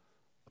will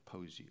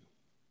oppose you.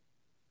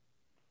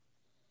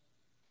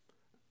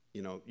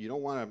 You know, you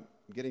don't want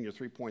to get in your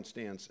three-point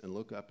stance and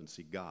look up and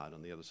see God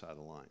on the other side of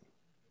the line.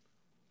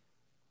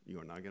 You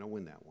are not going to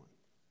win that one.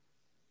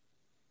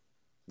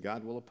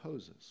 God will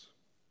oppose us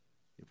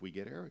if we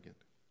get arrogant.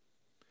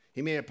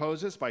 He may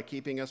oppose us by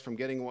keeping us from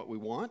getting what we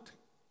want,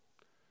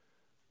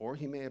 or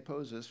he may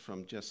oppose us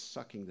from just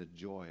sucking the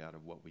joy out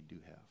of what we do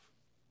have.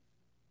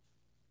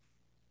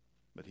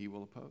 But he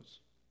will oppose.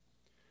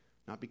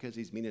 Not because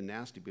he's mean and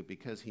nasty, but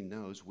because he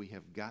knows we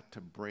have got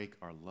to break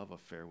our love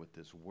affair with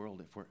this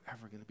world if we're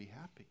ever going to be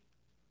happy.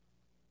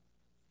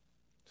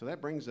 So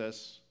that brings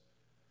us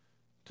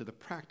to the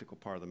practical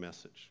part of the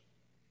message.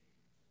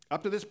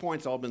 Up to this point,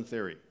 it's all been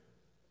theory.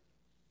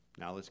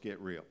 Now let's get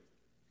real.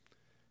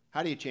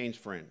 How do you change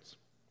friends?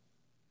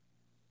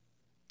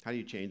 How do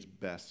you change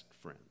best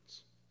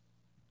friends?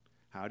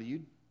 How do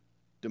you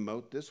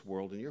demote this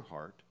world in your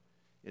heart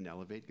and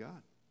elevate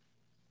God?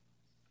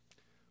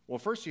 Well,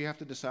 first you have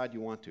to decide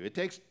you want to.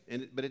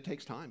 But it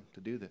takes time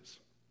to do this.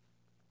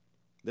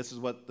 This is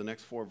what the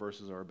next 4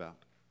 verses are about.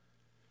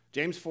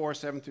 James 4,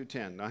 7 through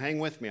 10. Now hang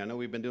with me. I know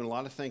we've been doing a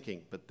lot of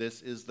thinking, but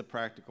this is the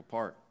practical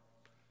part.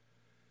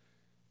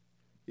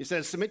 He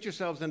says, submit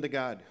yourselves then to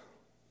God.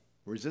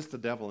 Resist the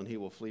devil and he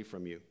will flee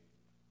from you.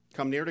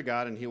 Come near to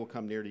God and he will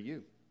come near to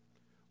you.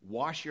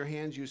 Wash your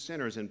hands, you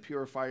sinners, and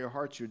purify your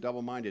hearts, you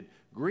double-minded.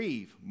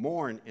 Grieve,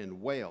 mourn,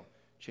 and wail.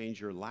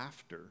 Change your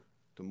laughter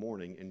to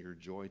mourning and your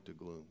joy to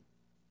gloom.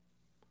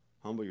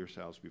 Humble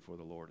yourselves before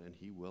the Lord, and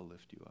he will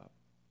lift you up.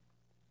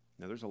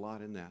 Now, there's a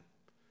lot in that.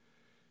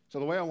 So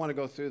the way I want to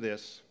go through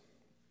this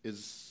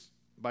is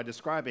by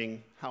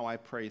describing how I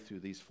pray through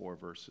these 4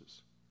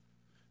 verses.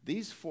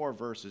 These 4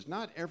 verses,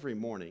 not every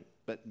morning,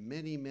 but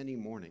many, many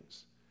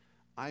mornings,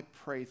 I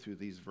pray through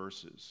these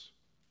verses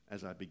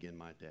as I begin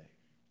my day.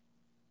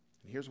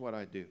 And here's what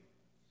I do.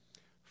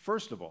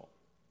 First of all,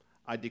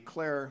 I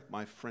declare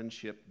my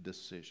friendship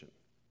decision.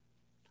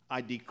 I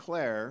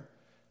declare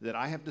that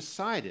I have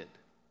decided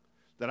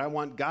that I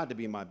want God to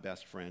be my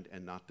best friend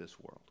and not this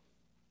world.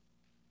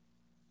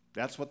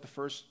 That's what the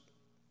first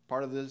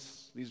part of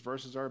these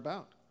verses are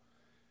about.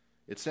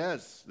 It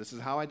says, this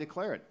is how I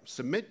declare it.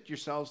 Submit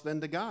yourselves then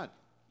to God.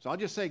 So I'll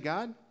just say,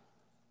 God,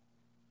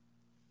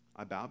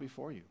 I bow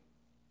before you.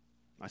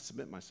 I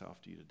submit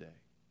myself to you today.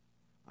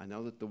 I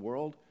know that the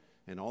world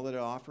and all that it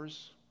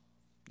offers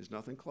is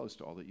nothing close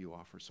to all that you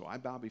offer. So I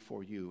bow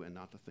before you and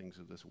not the things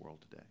of this world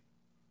today.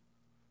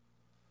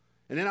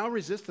 And then I'll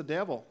resist the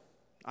devil.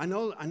 I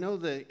know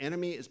the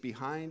enemy is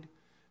behind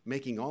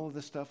making all of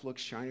this stuff look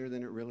shinier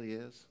than it really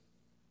is.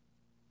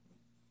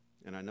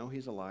 And I know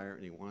he's a liar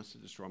and he wants to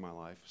destroy my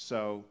life.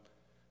 So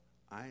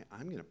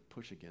I'm going to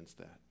push against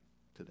that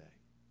today.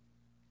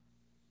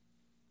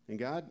 And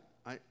God,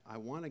 I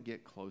want to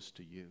get close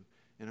to you.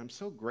 And I'm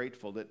so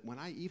grateful that when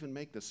I even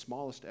make the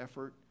smallest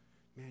effort,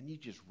 man, you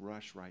just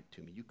rush right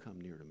to me. You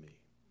come near to me.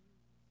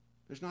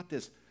 There's not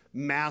this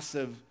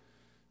massive,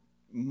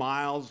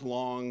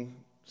 miles-long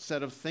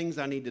set of things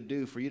I need to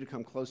do for you to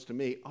come close to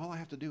me. All I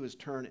have to do is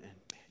turn and,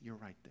 man, you're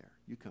right there.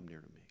 You come near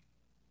to me.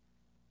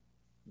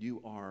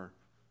 You are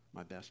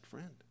my best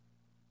friend.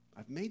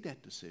 I've made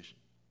that decision.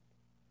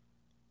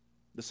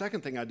 The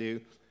second thing I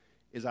do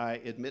is I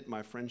admit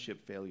my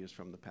friendship failures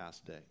from the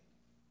past day.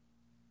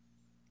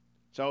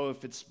 So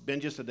if it's been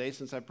just a day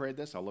since I prayed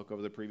this, I'll look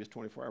over the previous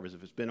 24 hours.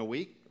 If it's been a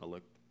week, I'll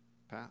look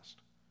past.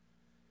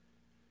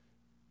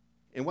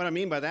 And what I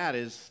mean by that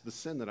is the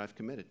sin that I've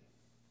committed.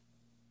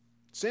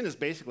 Sin is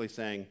basically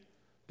saying,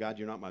 God,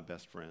 you're not my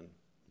best friend.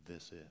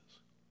 This is.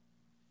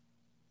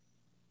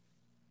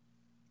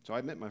 So I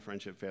admit my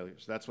friendship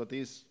failures. That's what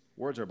these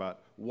words are about.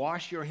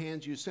 Wash your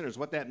hands, you sinners.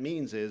 What that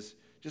means is,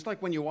 just like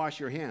when you wash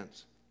your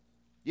hands,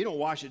 you don't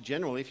wash it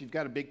generally. If you've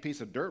got a big piece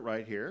of dirt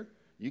right here,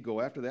 you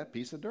go after that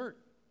piece of dirt.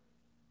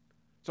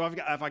 So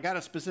if I got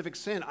a specific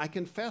sin, I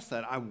confess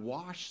that. I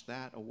wash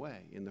that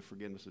away in the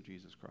forgiveness of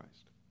Jesus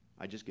Christ.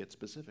 I just get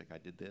specific. I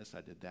did this,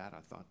 I did that, I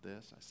thought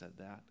this, I said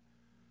that.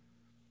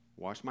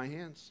 Wash my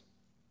hands,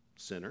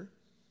 sinner.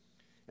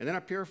 And then I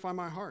purify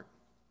my heart.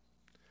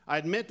 I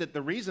admit that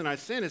the reason I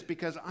sin is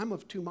because I'm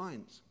of two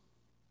minds.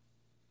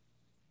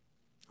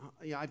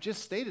 I've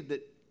just stated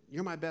that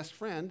you're my best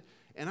friend,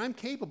 and I'm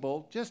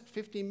capable just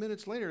 15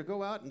 minutes later to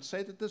go out and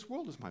say that this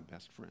world is my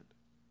best friend.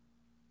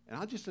 And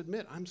I'll just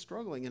admit I'm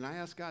struggling, and I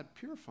ask God,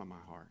 purify my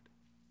heart.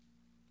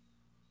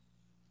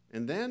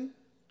 And then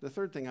the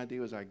third thing I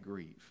do is I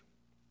grieve.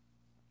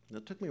 Now,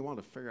 it took me a while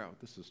to figure out what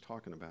this is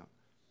talking about.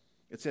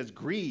 It says,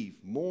 grieve,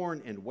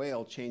 mourn, and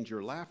wail, change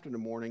your laughter to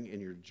mourning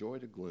and your joy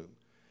to gloom.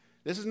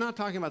 This is not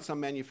talking about some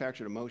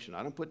manufactured emotion.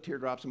 I don't put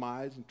teardrops in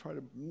my eyes and try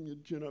to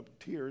gin up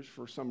tears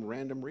for some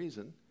random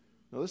reason.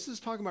 No, this is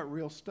talking about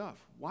real stuff.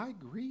 Why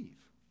grieve?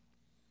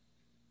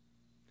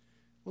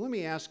 Well, let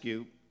me ask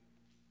you,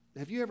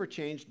 have you ever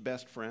changed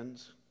best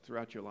friends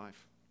throughout your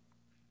life?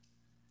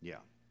 Yeah.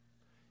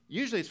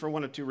 Usually it's for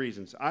one of two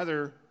reasons.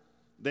 Either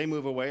they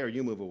move away or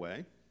you move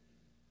away.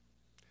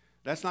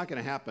 That's not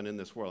going to happen in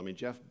this world. I mean,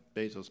 Jeff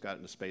Bezos got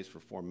into space for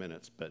 4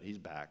 minutes, but he's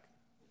back.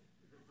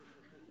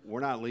 We're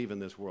not leaving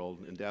this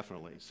world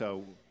indefinitely.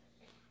 So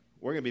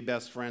we're going to be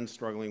best friends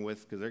struggling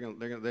with, because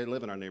they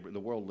live in our neighborhood. The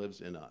world lives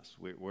in us.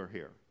 We're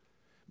here.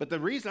 But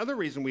the other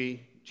reason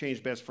we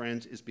change best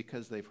friends is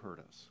because they've hurt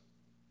us.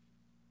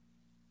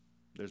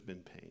 There's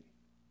been pain.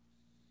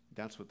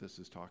 That's what this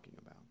is talking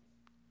about.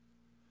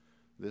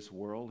 This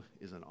world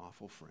is an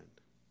awful friend.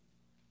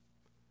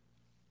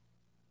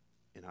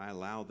 And I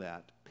allow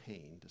that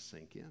pain to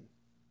sink in.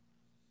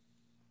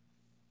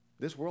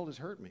 This world has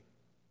hurt me.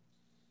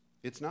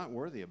 It's not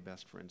worthy of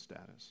best friend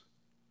status.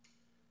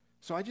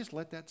 So I just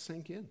let that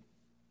sink in.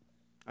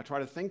 I try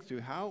to think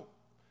through how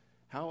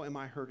am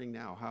I hurting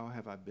now? How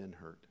have I been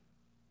hurt?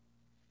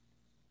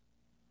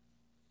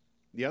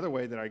 The other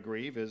way that I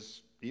grieve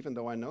is, even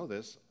though I know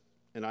this,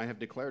 and I have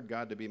declared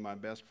God to be my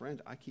best friend,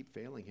 I keep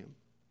failing him.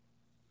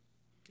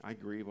 I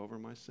grieve over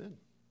my sin.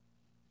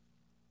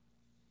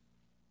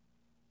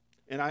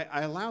 And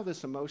I allow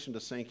this emotion to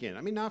sink in.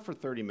 I mean, not for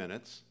 30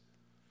 minutes,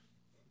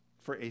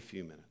 for a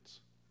few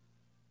minutes.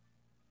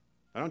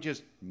 I don't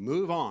just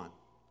move on.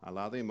 I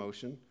allow the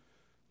emotion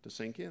to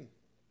sink in.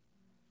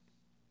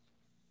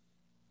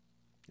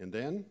 And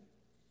then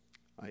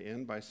I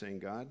end by saying,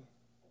 God,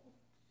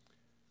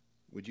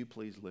 would you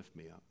please lift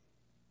me up?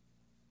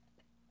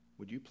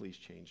 Would you please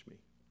change me?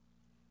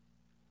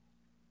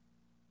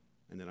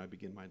 And then I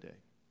begin my day.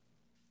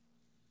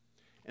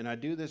 And I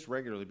do this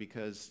regularly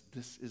because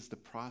this is the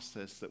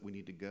process that we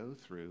need to go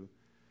through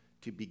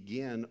to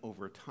begin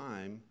over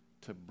time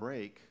to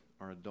break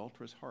our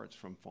adulterous hearts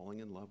from falling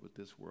in love with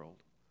this world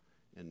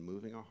and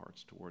moving our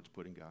hearts towards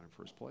putting God in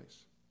first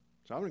place.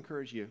 So I would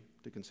encourage you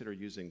to consider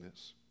using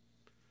this.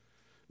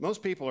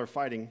 Most people are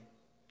fighting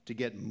to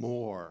get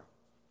more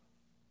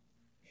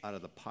out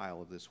of the pile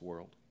of this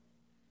world.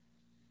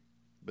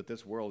 But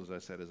this world, as I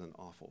said, is an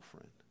awful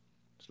friend.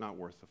 It's not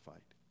worth the fight.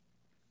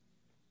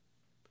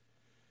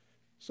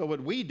 So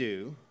what we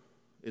do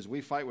is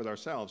we fight with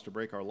ourselves to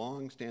break our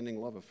long-standing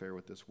love affair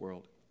with this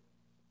world.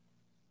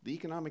 The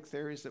economic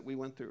theories that we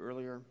went through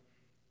earlier,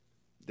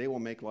 they will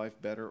make life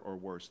better or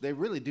worse. They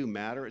really do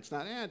matter. It's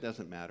not, it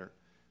doesn't matter.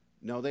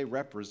 No, they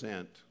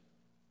represent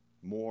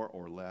more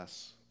or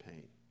less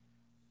pain.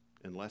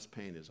 And less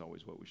pain is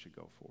always what we should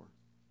go for.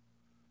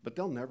 But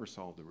they'll never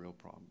solve the real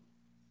problem.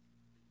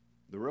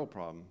 The real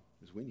problem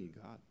is we need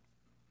God.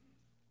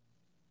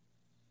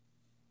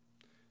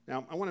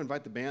 Now, I want to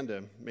invite the band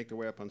to make their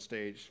way up on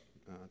stage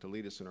to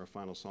lead us in our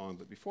final song.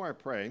 But before I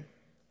pray,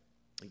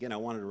 again, I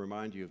wanted to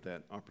remind you of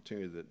that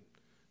opportunity that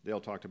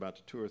Dale talked about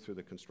to tour through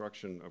the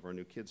construction of our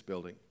new kids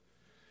building.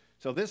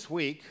 So this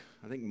week,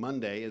 I think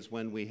Monday, is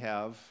when we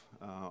have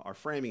our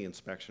framing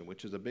inspection,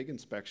 which is a big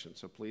inspection.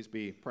 So please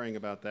be praying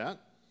about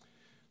that.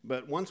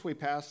 But once we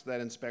pass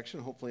that inspection,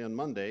 hopefully on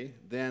Monday,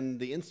 then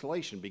the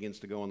installation begins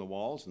to go on the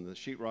walls, and the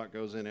sheetrock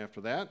goes in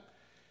after that.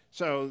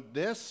 So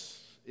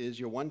this is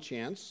your one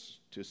chance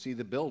to see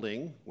the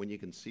building when you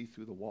can see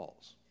through the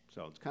walls.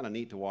 So it's kind of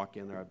neat to walk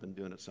in there. I've been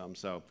doing it some.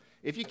 So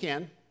if you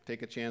can,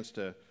 take a chance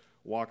to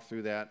walk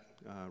through that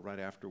right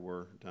after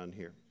we're done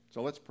here.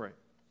 So let's pray.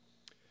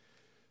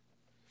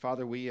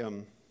 Father, we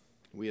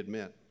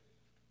admit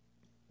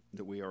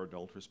that we are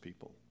adulterous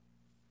people,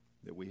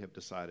 that we have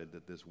decided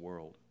that this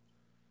world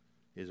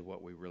is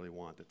what we really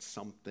want, that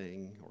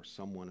something or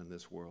someone in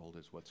this world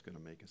is what's going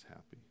to make us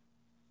happy.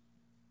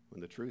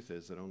 When the truth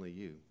is that only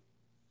you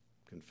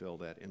can fill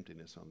that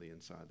emptiness on the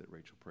inside that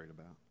Rachel prayed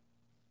about.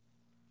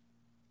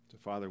 So,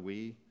 Father,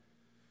 we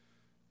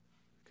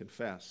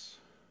confess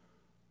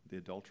the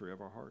adultery of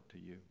our heart to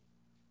you.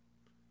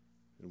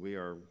 And we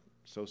are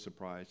so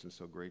surprised and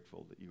so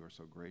grateful that you are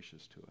so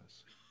gracious to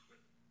us,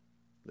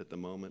 that the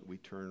moment we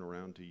turn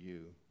around to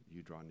you,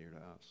 you draw near to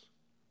us.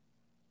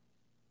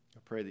 I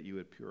pray that you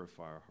would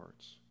purify our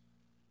hearts,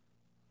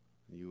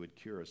 and you would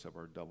cure us of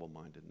our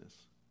double-mindedness.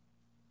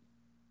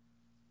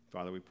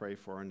 Father, we pray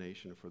for our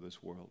nation, for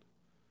this world.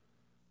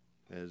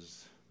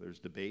 as there's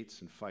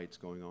debates and fights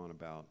going on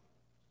about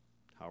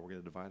how we're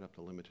going to divide up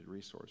the limited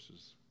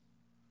resources.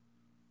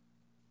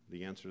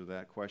 The answer to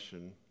that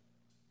question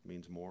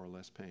means more or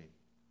less pain.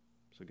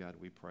 So God,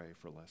 we pray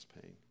for less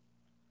pain.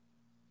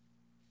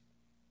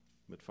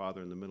 But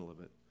Father, in the middle of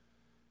it,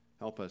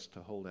 help us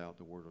to hold out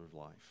the word of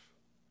life,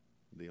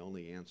 the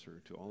only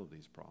answer to all of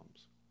these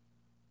problems.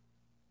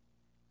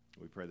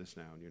 We pray this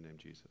now in your name,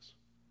 Jesus.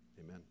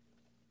 Amen.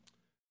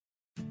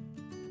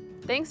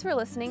 Thanks for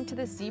listening to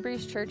the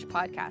Seabreeze Church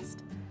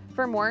podcast.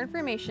 For more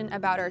information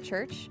about our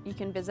church, you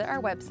can visit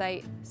our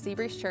website,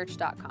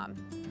 seabreezechurch.com.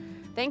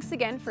 Thanks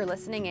again for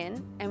listening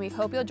in, and we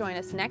hope you'll join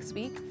us next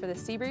week for the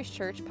Seabreeze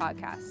Church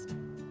podcast.